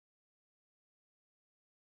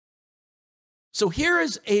So here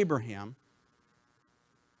is Abraham,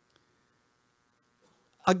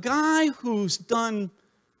 a guy who's done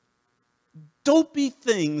dopey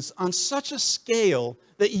things on such a scale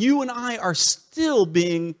that you and I are still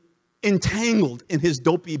being entangled in his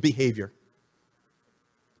dopey behavior.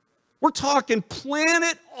 We're talking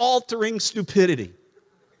planet-altering stupidity.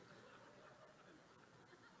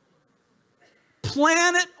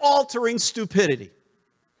 Planet-altering stupidity.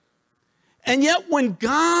 And yet when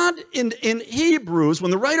God in Hebrews, when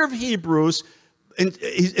the writer of Hebrews,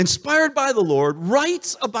 inspired by the Lord,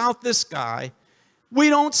 writes about this guy, we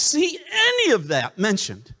don't see any of that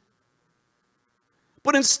mentioned.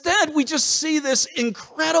 But instead, we just see this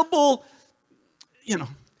incredible, the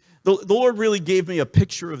Lord really gave me a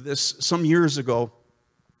picture of this some years ago.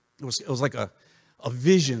 It was like a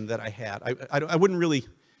vision that I had. I wouldn't really,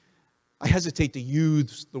 I hesitate to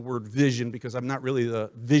use the word vision because I'm not really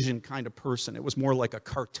the vision kind of person. It was more like a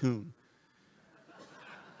cartoon.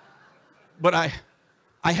 But I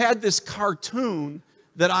had this cartoon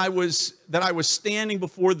that I was standing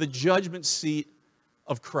before the judgment seat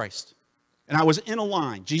of Christ. And I was in a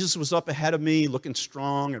line. Jesus was up ahead of me, looking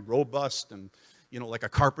strong and robust and, like a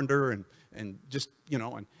carpenter and just,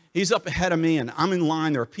 and he's up ahead of me and I'm in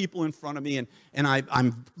line. There are people in front of me and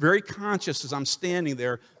I'm very conscious as I'm standing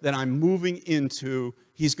there that I'm moving into,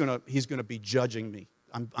 he's gonna be judging me.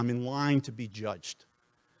 I'm in line to be judged.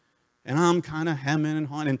 And I'm kind of hemming and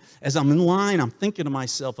hawing. And as I'm in line, I'm thinking to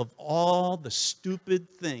myself of all the stupid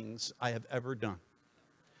things I have ever done.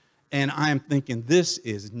 And I am thinking, this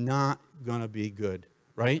is not going to be good,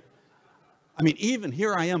 right? I mean, even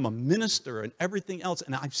here I am, a minister and everything else,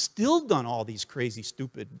 and I've still done all these crazy,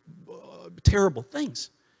 stupid, terrible things.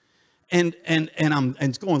 And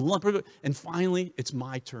it's going, and finally, it's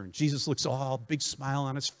my turn. Jesus looks all big smile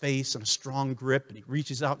on his face and a strong grip, and he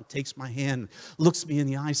reaches out and takes my hand, looks me in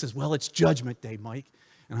the eye, and says, well, it's judgment day, Mike.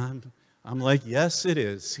 And I'm like, yes, it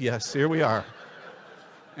is. Yes, here we are.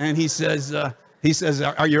 And he says,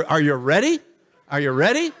 are you ready? Are you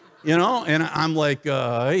ready? And I'm like,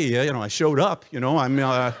 hey, I showed up, I'm,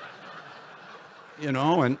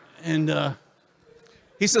 and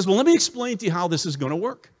he says, well, let me explain to you how this is going to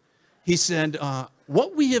work. He said,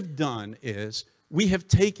 what we have done is we have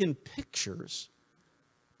taken pictures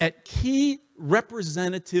at key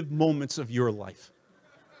representative moments of your life.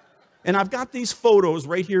 And I've got these photos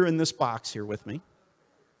right here in this box here with me.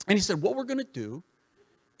 And he said, what we're going to do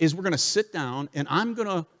is we're going to sit down and I'm going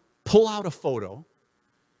to pull out a photo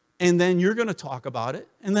and then you're going to talk about it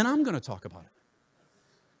and then I'm going to talk about it.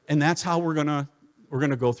 And that's how we're going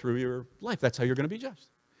to go through your life. That's how you're going to be judged.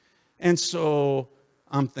 And so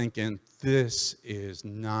I'm thinking, this is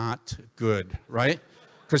not good, right?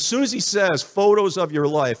 Because as soon as he says photos of your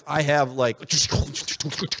life, I have like,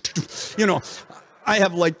 I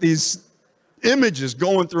have like these images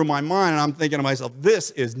going through my mind, and I'm thinking to myself,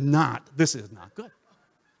 this is not good.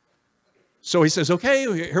 So he says, okay,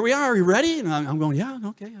 here we are. Are you ready? And I'm going, yeah,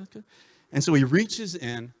 okay, that's good. And so he reaches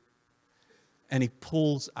in, and he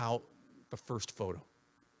pulls out the first photo.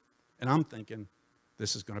 And I'm thinking,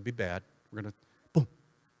 this is going to be bad. We're going to, boom.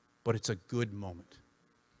 But it's a good moment.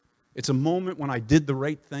 It's a moment when I did the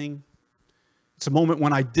right thing. It's a moment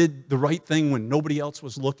when I did the right thing when nobody else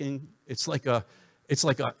was looking. It's like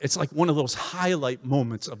one of those highlight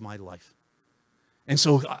moments of my life. And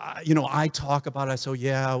so, I talk about it. I say,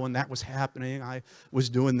 yeah, when that was happening, I was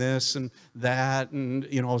doing this and that, and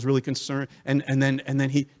I was really concerned. And then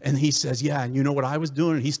he says, yeah, and you know what I was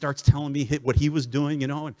doing? And he starts telling me what he was doing,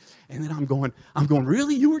 and then I'm going,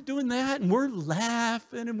 really, you were doing that? And we're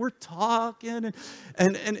laughing and we're talking,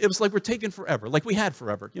 and it was like we're taking forever, like we had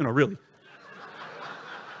forever, really.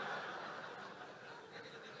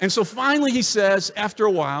 And so finally he says, after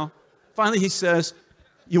a while,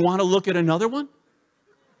 you want to look at another one?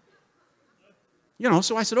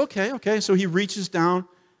 So I said, okay. So he reaches down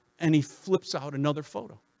and he flips out another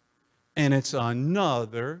photo. And it's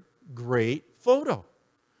another great photo.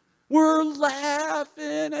 We're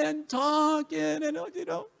laughing and talking and,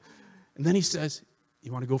 And then he says,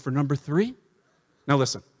 you want to go for number 3? Now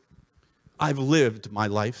listen, I've lived my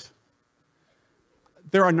life.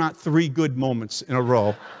 There are not 3 good moments in a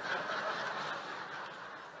row.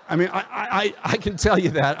 I mean, I can tell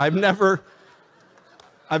you that.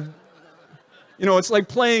 It's like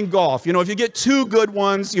playing golf. If you get 2 good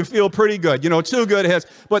ones, you feel pretty good. 2 good hits.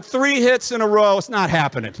 But 3 hits in a row, it's not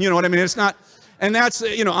happening. You know what I mean? It's not. And that's,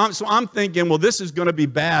 so I'm thinking, well, this is going to be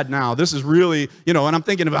bad now. This is really, and I'm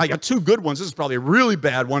thinking, if I got 2 good ones, this is probably a really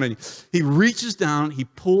bad one. And he reaches down, he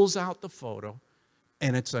pulls out the photo,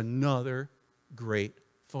 and it's another great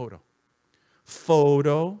photo.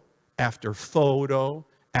 Photo after photo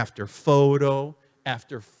after photo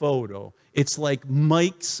after photo. It's like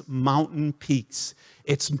Mike's mountain peaks.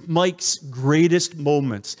 It's Mike's greatest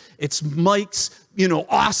moments. It's Mike's,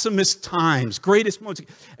 awesomest times, greatest moments.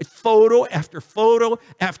 Photo after photo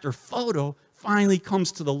after photo finally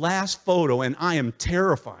comes to the last photo, and I am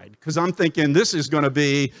terrified because I'm thinking this is going to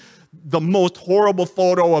be the most horrible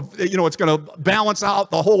photo of, it's going to balance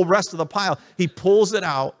out the whole rest of the pile. He pulls it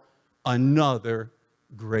out, another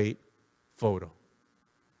great photo.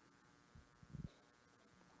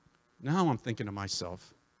 Now I'm thinking to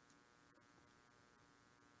myself,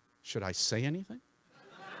 should I say anything?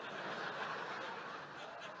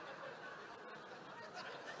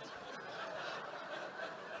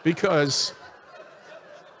 Because,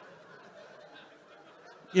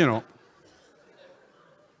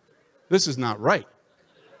 this is not right.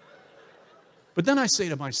 But then I say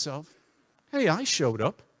to myself, hey, I showed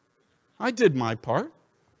up. I did my part.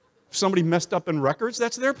 If somebody messed up in records,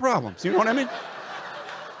 that's their problems. You know what I mean?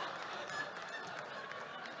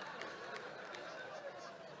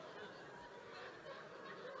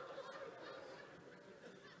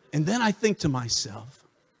 And then I think to myself,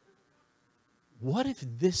 what if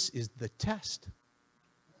this is the test?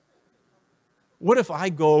 What if I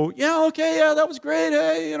go, that was great,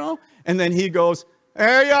 hey, And then he goes,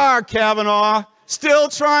 there you are, Kavanaugh, still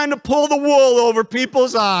trying to pull the wool over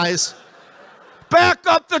people's eyes. Back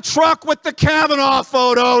up the truck with the Kavanaugh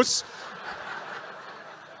photos.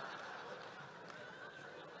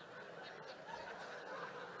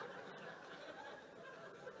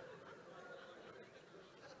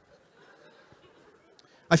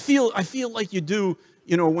 I feel like you do,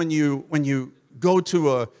 when you go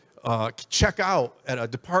to check out at a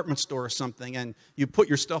department store or something, and you put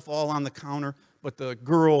your stuff all on the counter, but the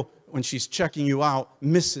girl, when she's checking you out,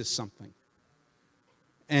 misses something.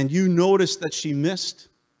 And you notice that she missed,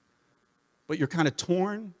 but you're kind of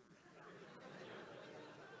torn.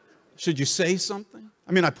 Should you say something?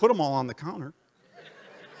 I mean, I put them all on the counter.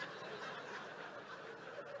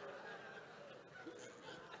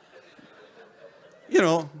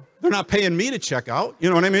 They're not paying me to check out. You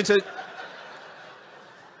know what I mean?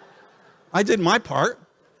 I did my part.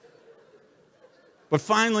 But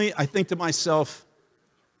finally, I think to myself,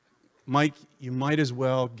 Mike, you might as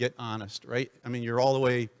well get honest, right? I mean, you're all the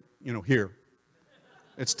way, here.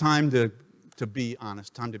 It's time to be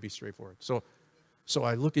honest, time to be straightforward. So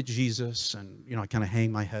I look at Jesus, and, I kind of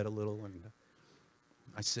hang my head a little, and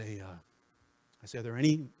I say, are there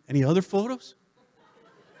any other photos?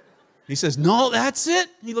 He says, no, that's it.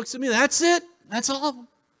 He looks at me, that's it. That's all of them.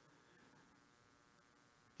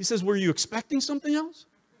 He says, were you expecting something else?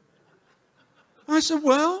 I said,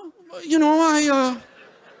 well, I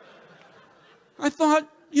thought,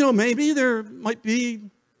 maybe there might be,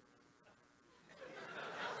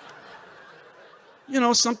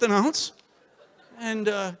 something else. And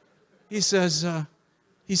he says,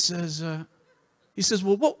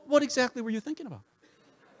 well, what exactly were you thinking about?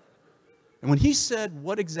 And when he said,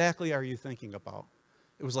 what exactly are you thinking about?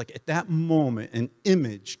 It was like at that moment, an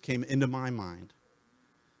image came into my mind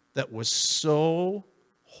that was so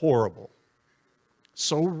horrible,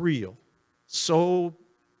 so real, so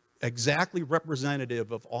exactly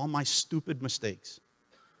representative of all my stupid mistakes.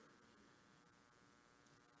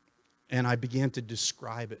 And I began to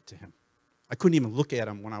describe it to him. I couldn't even look at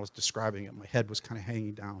him when I was describing it. My head was kind of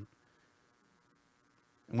hanging down.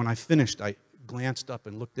 And when I finished, I glanced up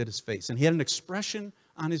and looked at his face. And he had an expression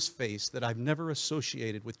on his face that I've never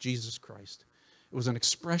associated with Jesus Christ. It was an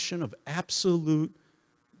expression of absolute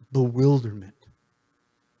bewilderment.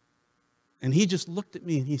 And he just looked at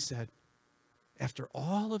me and he said, after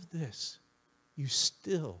all of this, you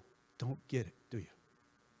still don't get it, do you?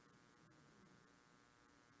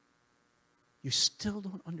 You still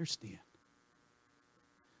don't understand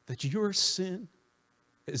that your sin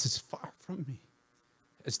is as far from me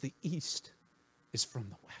as the east is from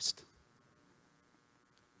the west.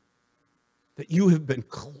 That you have been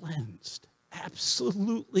cleansed,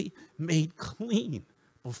 absolutely made clean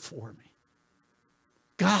before me.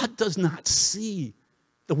 God does not see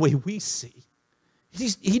the way we see.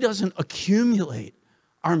 He doesn't accumulate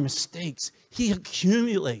our mistakes. He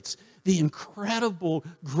accumulates the incredible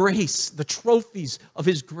grace, the trophies of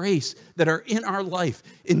His grace that are in our life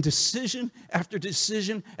in decision after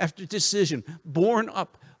decision after decision, borne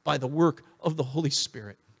up by the work of the Holy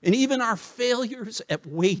Spirit. And even our failures at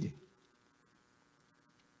waiting,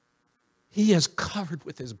 He has covered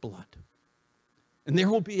with His blood. And there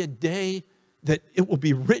will be a day that it will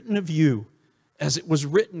be written of you as it was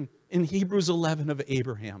written in Hebrews 11 of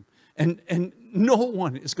Abraham. And no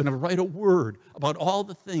one is going to write a word about all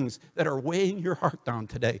the things that are weighing your heart down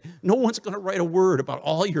today. No one's going to write a word about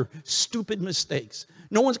all your stupid mistakes.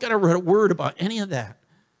 No one's going to write a word about any of that.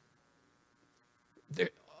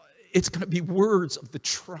 It's going to be words of the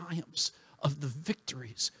triumphs, of the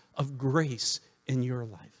victories, of grace in your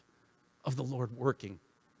life, of the Lord working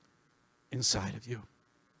inside of you.